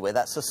 more, and anyway,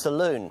 that's a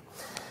saloon.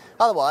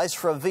 Otherwise,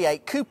 for a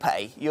V8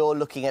 coupe, you're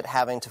looking at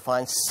having to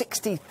find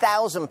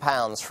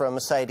 £60,000 for a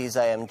Mercedes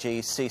AMG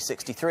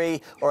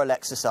C63 or a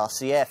Lexus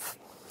RCF.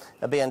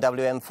 A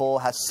BMW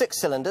M4 has 6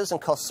 cylinders and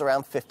costs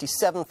around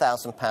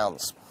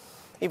 £57,000.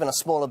 Even a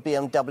smaller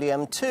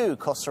BMW M2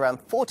 costs around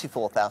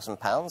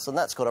 £44,000, and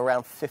that's got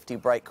around 50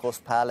 brake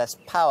horsepower less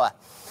power.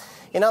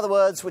 In other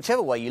words,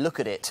 whichever way you look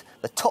at it,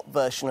 the top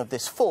version of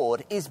this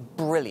Ford is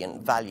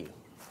brilliant value.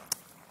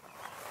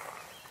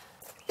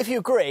 If you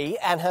agree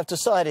and have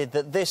decided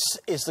that this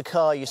is the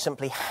car you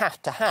simply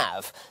have to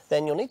have,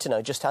 then you'll need to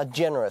know just how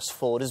generous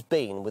Ford has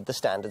been with the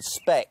standard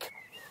spec.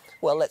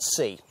 Well, let's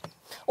see.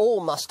 All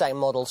Mustang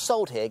models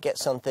sold here get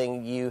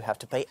something you have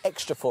to pay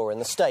extra for in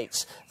the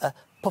States, a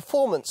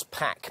performance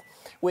pack,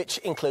 which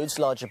includes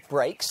larger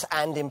brakes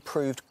and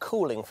improved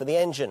cooling for the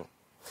engine.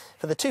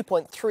 For the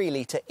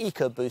 2.3-litre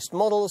EcoBoost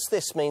models,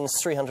 this means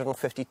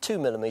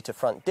 352mm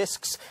front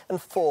discs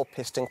and 4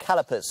 piston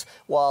calipers,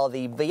 while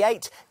the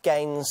V8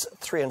 gains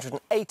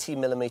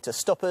 380mm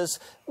stoppers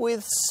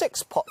with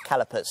 6 pot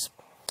calipers.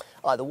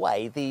 Either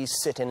way, these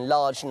sit in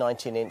large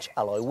 19-inch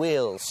alloy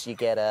wheels. You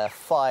get a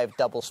 5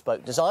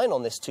 double-spoke design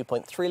on this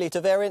 2.3-litre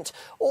variant,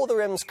 or the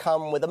rims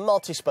come with a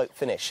multi-spoke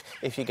finish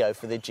if you go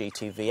for the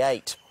GT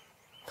V8.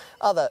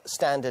 Other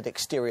standard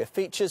exterior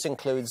features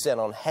include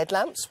xenon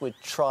headlamps with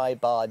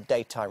tri-bar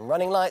daytime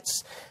running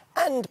lights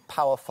and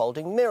power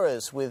folding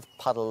mirrors with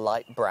puddle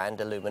light brand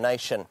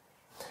illumination.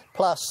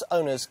 Plus,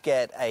 owners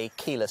get a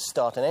keyless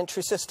start and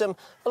entry system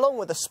along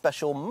with a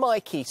special My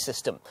Key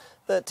system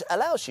that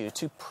allows you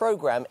to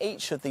program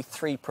each of the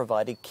 3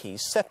 provided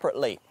keys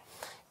separately.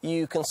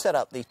 You can set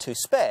up the 2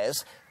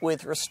 spares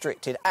with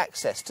restricted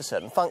access to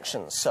certain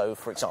functions. So,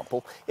 for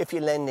example, if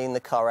you're lending the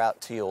car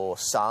out to your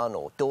son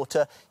or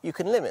daughter, you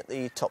can limit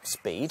the top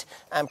speed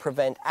and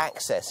prevent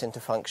access into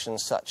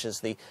functions such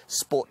as the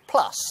Sport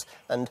Plus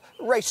and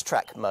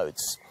racetrack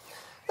modes.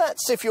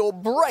 That's if you're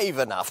brave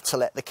enough to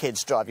let the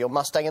kids drive your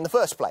Mustang in the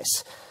first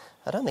place.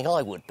 I don't think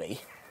I would be.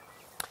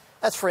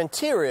 As for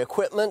interior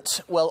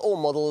equipment, well, all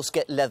models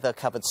get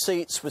leather-covered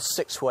seats with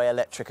 6-way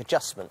electric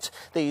adjustment,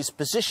 these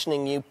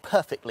positioning you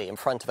perfectly in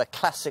front of a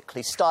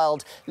classically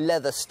styled,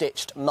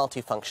 leather-stitched,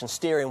 multifunction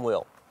steering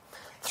wheel.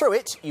 Through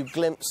it, you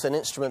glimpse an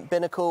instrument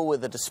binnacle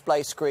with a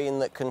display screen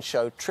that can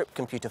show trip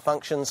computer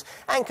functions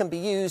and can be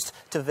used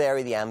to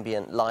vary the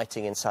ambient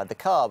lighting inside the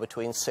car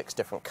between 6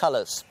 different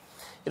colours.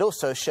 It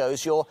also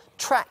shows your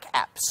track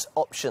apps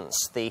options,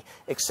 the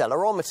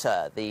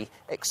accelerometer, the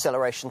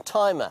acceleration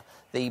timer,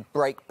 the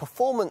brake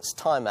performance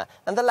timer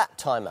and the lap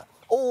timer,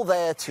 all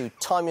there to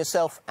time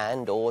yourself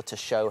and or to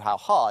show how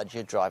hard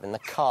you're driving the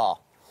car.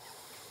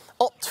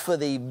 Opt for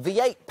the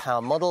V8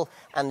 power model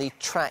and the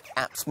track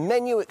apps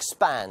menu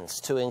expands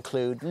to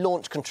include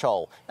launch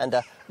control and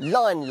a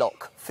line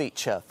lock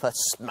feature for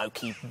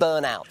smoky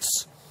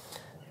burnouts.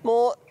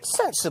 More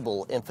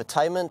sensible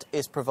infotainment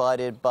is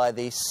provided by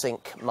the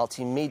Sync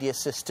multimedia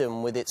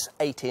system with its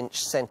 8-inch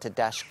centre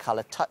dash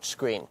colour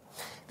touchscreen.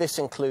 This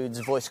includes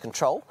voice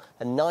control,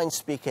 a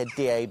 9-speaker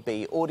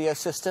DAB audio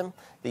system,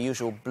 the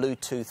usual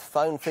Bluetooth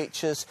phone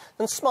features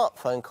and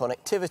smartphone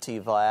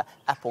connectivity via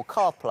Apple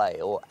CarPlay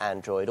or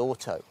Android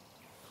Auto.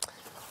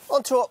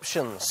 On to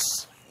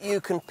options. You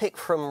can pick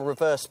from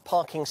reverse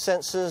parking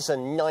sensors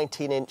and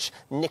 19-inch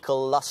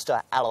nickel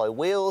luster alloy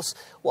wheels,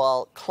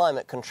 while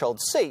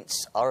climate-controlled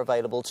seats are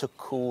available to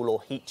cool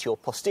or heat your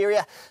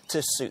posterior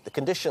to suit the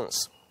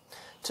conditions.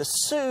 To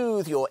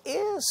soothe your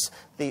ears,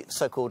 the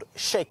so-called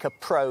Shaker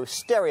Pro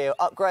stereo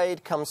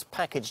upgrade comes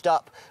packaged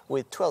up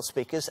with 12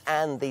 speakers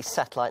and the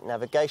satellite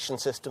navigation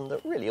system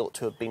that really ought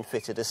to have been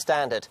fitted as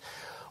standard.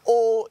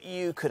 Or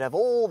you could have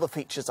all the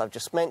features I've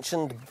just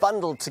mentioned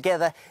bundled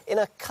together in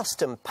a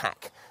custom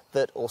pack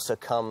that also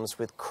comes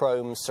with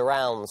chrome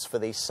surrounds for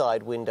the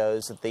side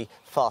windows of the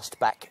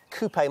fastback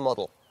coupe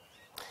model.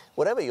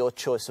 Whatever your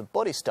choice of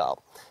body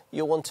style,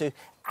 you'll want to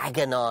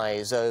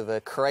agonise over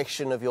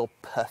creation of your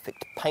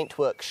perfect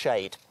paintwork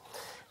shade.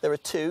 There are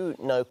 2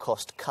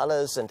 no-cost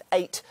colours and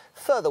 8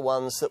 further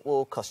ones that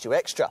will cost you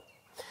extra.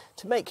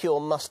 To make your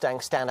Mustang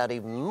stand out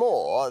even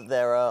more,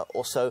 there are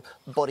also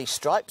body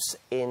stripes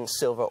in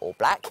silver or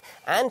black,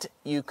 and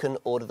you can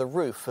order the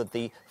roof of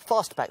the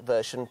fastback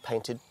version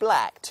painted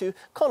black to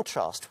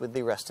contrast with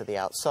the rest of the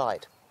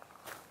outside.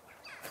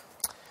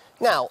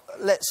 Now,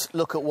 let's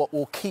look at what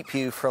will keep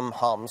you from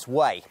harm's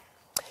way.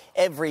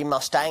 Every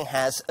Mustang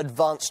has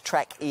Advanced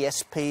Track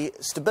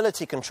ESP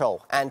stability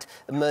control and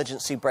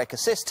emergency brake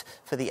assist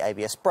for the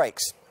ABS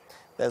brakes.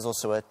 There's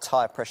also a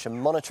tyre pressure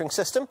monitoring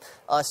system,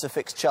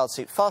 ISOFIX child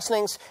seat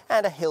fastenings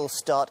and a hill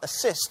start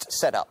assist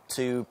setup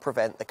to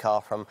prevent the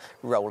car from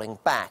rolling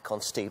back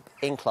on steep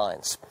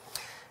inclines.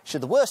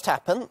 Should the worst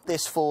happen,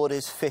 this Ford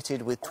is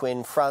fitted with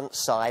twin front,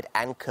 side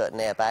and curtain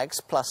airbags,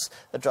 plus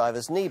a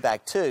driver's knee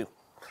bag too.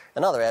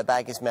 Another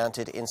airbag is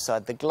mounted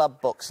inside the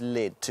glove box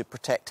lid to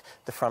protect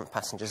the front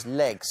passenger's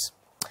legs.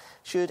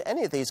 Should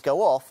any of these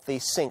go off, the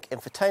Sync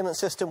infotainment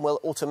system will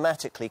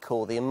automatically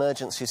call the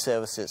emergency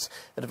services,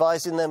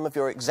 advising them of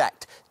your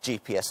exact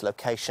GPS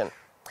location.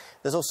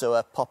 There's also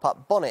a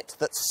pop-up bonnet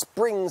that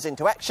springs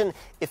into action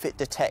if it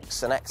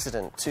detects an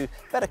accident to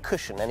better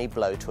cushion any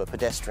blow to a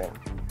pedestrian.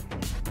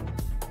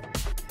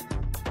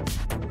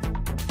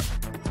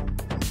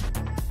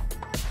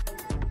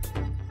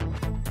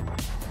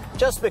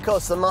 Just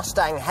because the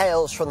Mustang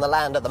hails from the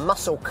land of the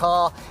muscle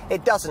car,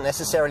 it doesn't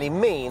necessarily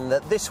mean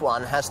that this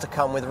one has to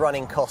come with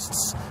running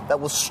costs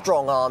that will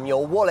strong-arm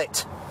your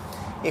wallet.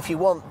 If you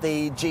want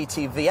the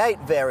GT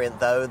V8 variant,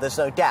 though, there's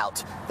no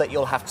doubt that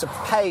you'll have to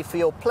pay for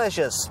your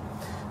pleasures.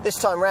 This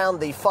time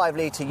round, the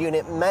 5-litre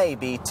unit may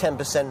be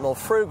 10% more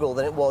frugal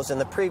than it was in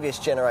the previous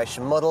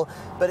generation model,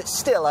 but it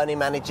still only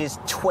manages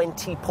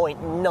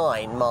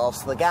 20.9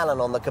 miles to the gallon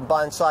on the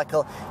combined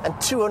cycle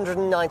and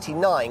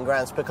 299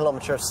 grams per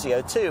kilometre of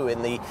CO2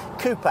 in the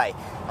coupe,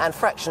 and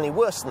fractionally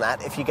worse than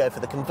that if you go for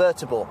the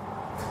convertible.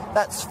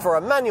 That's for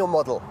a manual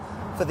model.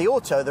 For For the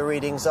Auto, the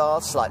readings are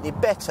slightly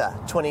better,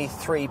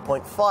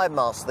 23.5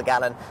 miles to the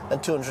gallon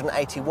and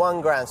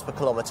 281 grams per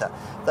kilometre,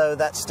 though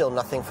that's still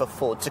nothing for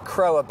Ford to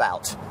crow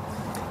about.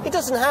 It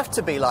doesn't have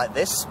to be like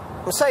this.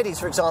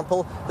 Mercedes, for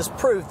example, has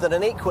proved that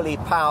an equally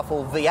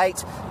powerful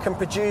V8 can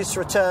produce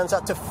returns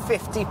up to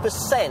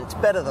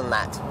 50% better than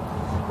that.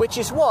 Which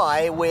is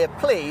why we're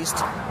pleased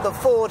that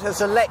Ford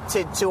has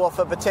elected to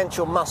offer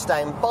potential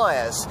Mustang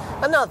buyers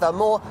another,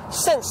 more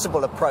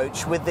sensible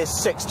approach with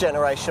this 6th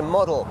generation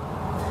model.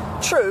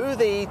 True,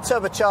 the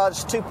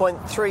turbocharged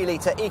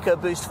 2.3-litre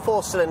EcoBoost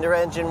 4-cylinder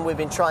engine we've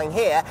been trying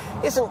here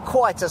isn't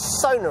quite as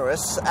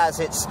sonorous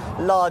as its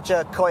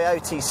larger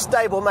Coyote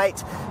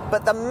stablemate,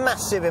 but the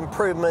massive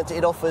improvement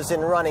it offers in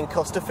running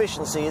cost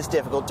efficiency is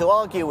difficult to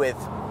argue with.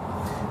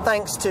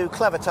 Thanks to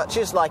clever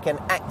touches like an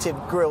active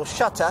grille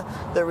shutter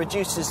that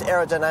reduces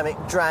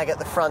aerodynamic drag at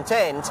the front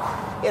end,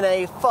 in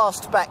a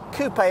fastback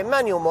coupe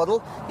manual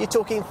model, you're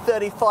talking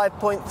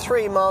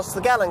 35.3 miles to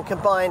the gallon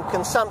combined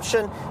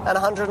consumption and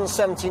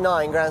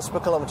 179 grams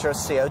per kilometre of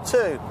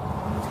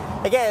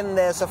CO2. Again,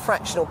 there's a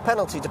fractional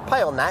penalty to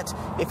pay on that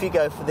if you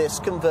go for this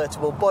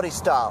convertible body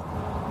style.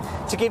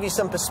 To give you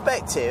some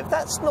perspective,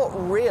 that's not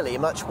really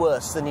much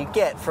worse than you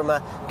get from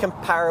a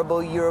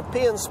comparable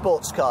European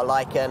sports car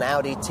like an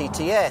Audi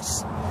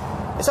TTS.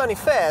 It's only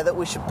fair that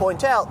we should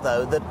point out,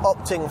 though, that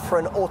opting for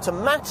an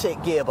automatic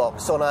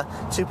gearbox on a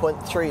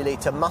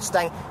 2.3-litre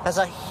Mustang has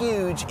a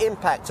huge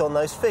impact on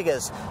those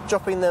figures,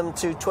 dropping them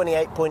to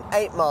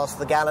 28.8 miles to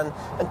the gallon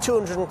and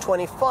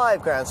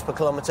 225 grams per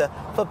kilometre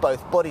for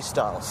both body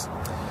styles.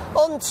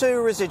 On to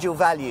residual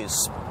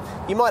values.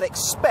 You might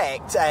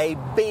expect a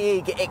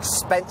big,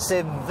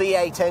 expensive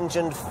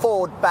V8-engined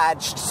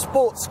Ford-badged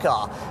sports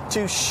car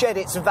to shed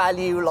its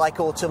value like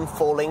autumn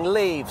falling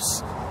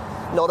leaves.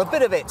 Not a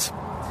bit of it.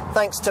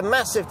 Thanks to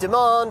massive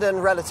demand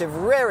and relative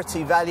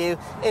rarity value,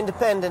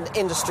 independent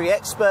industry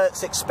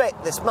experts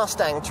expect this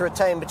Mustang to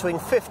retain between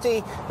 50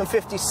 and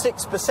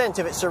 56%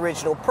 of its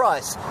original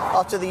price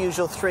after the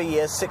usual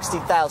 3-year,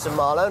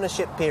 60,000-mile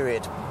ownership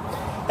period.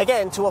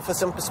 Again, to offer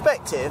some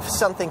perspective,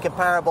 something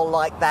comparable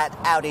like that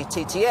Audi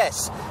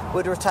TTS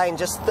would retain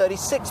just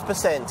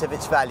 36% of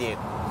its value.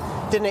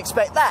 Didn't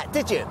expect that,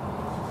 did you?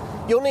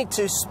 You'll need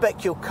to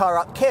spec your car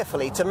up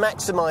carefully to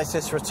maximise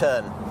this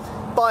return.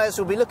 Buyers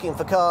will be looking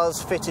for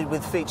cars fitted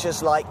with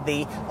features like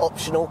the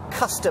optional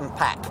Custom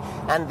Pack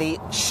and the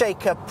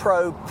Shaker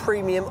Pro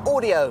Premium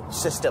Audio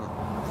system.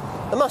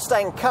 The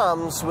Mustang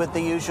comes with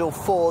the usual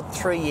Ford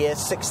 3-year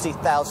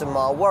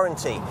 60,000-mile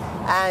warranty,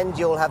 and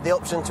you'll have the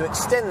option to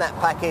extend that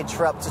package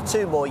for up to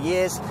 2 more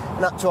years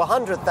and up to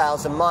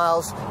 100,000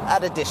 miles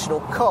at additional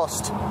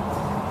cost.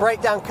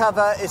 Breakdown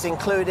cover is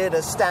included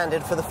as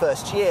standard for the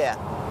first year.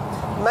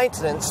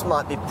 Maintenance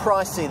might be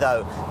pricey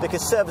though,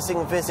 because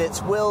servicing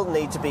visits will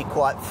need to be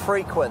quite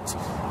frequent.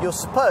 You're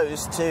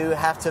supposed to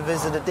have to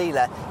visit a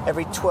dealer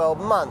every 12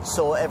 months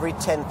or every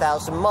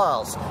 10,000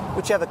 miles,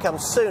 whichever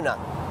comes sooner.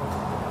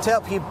 To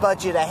help you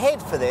budget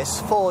ahead for this,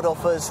 Ford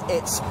offers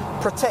its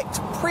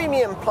Protect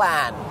Premium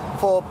plan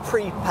for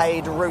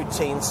prepaid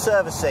routine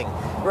servicing,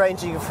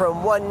 ranging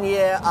from 1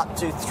 year up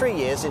to 3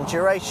 years in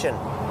duration.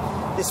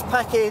 This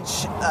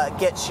package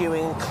gets you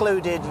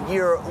included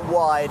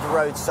Europe-wide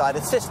roadside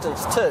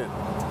assistance too.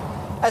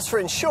 As for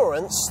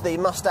insurance, the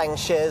Mustang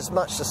shares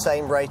much the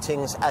same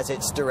ratings as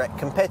its direct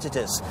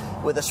competitors,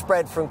 with a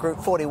spread from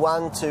Group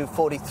 41 to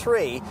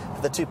 43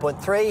 for the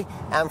 2.3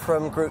 and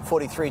from Group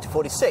 43 to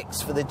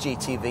 46 for the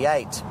GT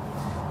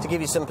V8. To give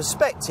you some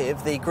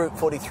perspective, the Group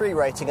 43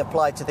 rating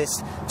applied to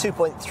this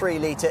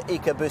 2.3-litre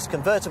EcoBoost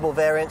convertible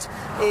variant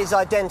is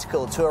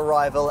identical to a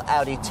rival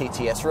Audi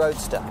TTS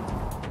Roadster.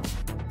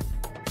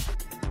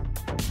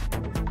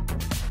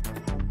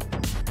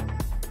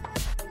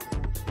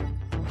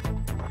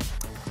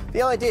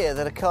 The idea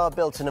that a car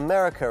built in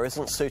America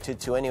isn't suited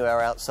to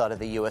anywhere outside of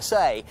the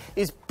USA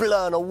is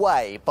blown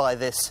away by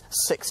this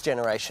 6th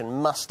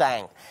generation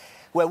Mustang,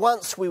 where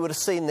once we would have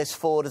seen this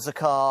Ford as a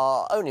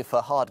car only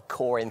for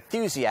hardcore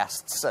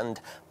enthusiasts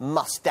and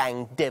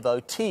Mustang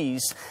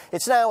devotees.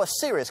 It's now a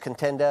serious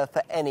contender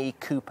for any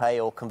coupe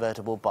or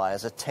convertible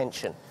buyer's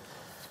attention.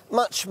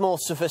 Much more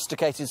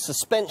sophisticated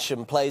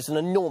suspension plays an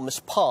enormous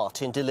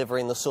part in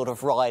delivering the sort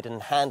of ride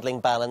and handling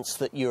balance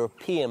that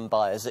European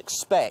buyers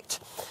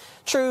expect.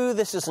 True,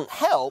 this isn't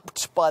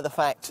helped by the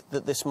fact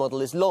that this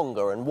model is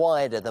longer and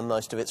wider than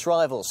most of its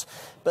rivals,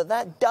 but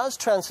that does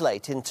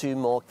translate into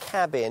more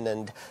cabin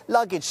and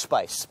luggage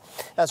space.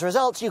 As a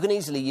result, you can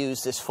easily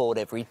use this Ford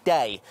every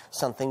day,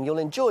 something you'll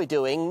enjoy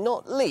doing,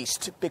 not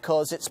least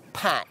because it's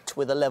packed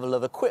with a level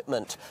of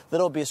equipment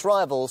that obvious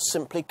rivals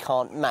simply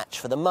can't match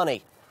for the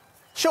money.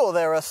 Sure,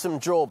 there are some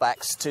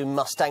drawbacks to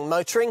Mustang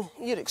motoring.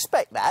 You'd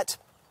expect that.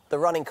 The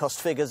running cost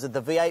figures of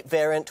the V8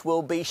 variant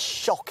will be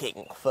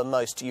shocking for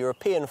most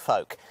European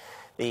folk.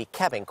 The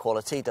cabin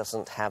quality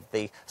doesn't have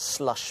the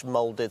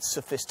slush-moulded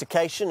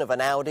sophistication of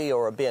an Audi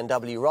or a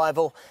BMW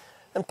rival,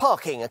 and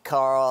parking a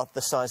car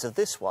the size of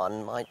this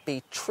one might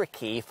be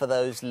tricky for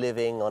those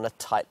living on a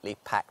tightly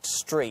packed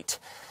street.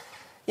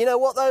 You know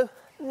what though?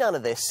 None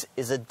of this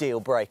is a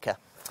deal breaker.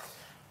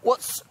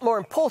 What's more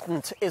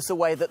important is the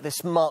way that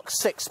this Mark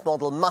VI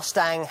model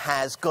Mustang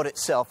has got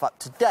itself up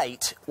to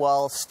date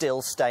while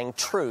still staying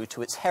true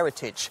to its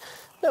heritage.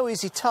 No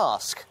easy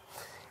task.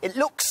 It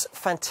looks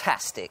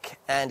fantastic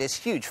and is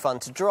huge fun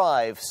to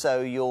drive,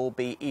 so you'll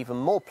be even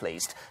more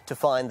pleased to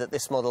find that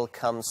this model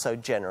comes so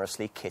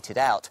generously kitted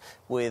out,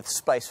 with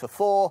space for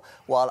 4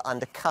 while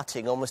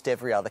undercutting almost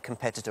every other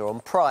competitor on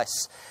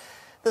price.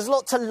 There's a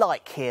lot to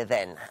like here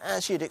then,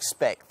 as you'd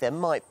expect there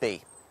might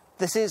be.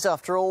 This is,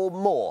 after all,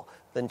 more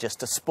than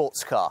just a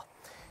sports car.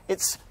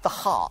 It's the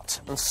heart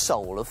and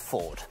soul of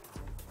Ford.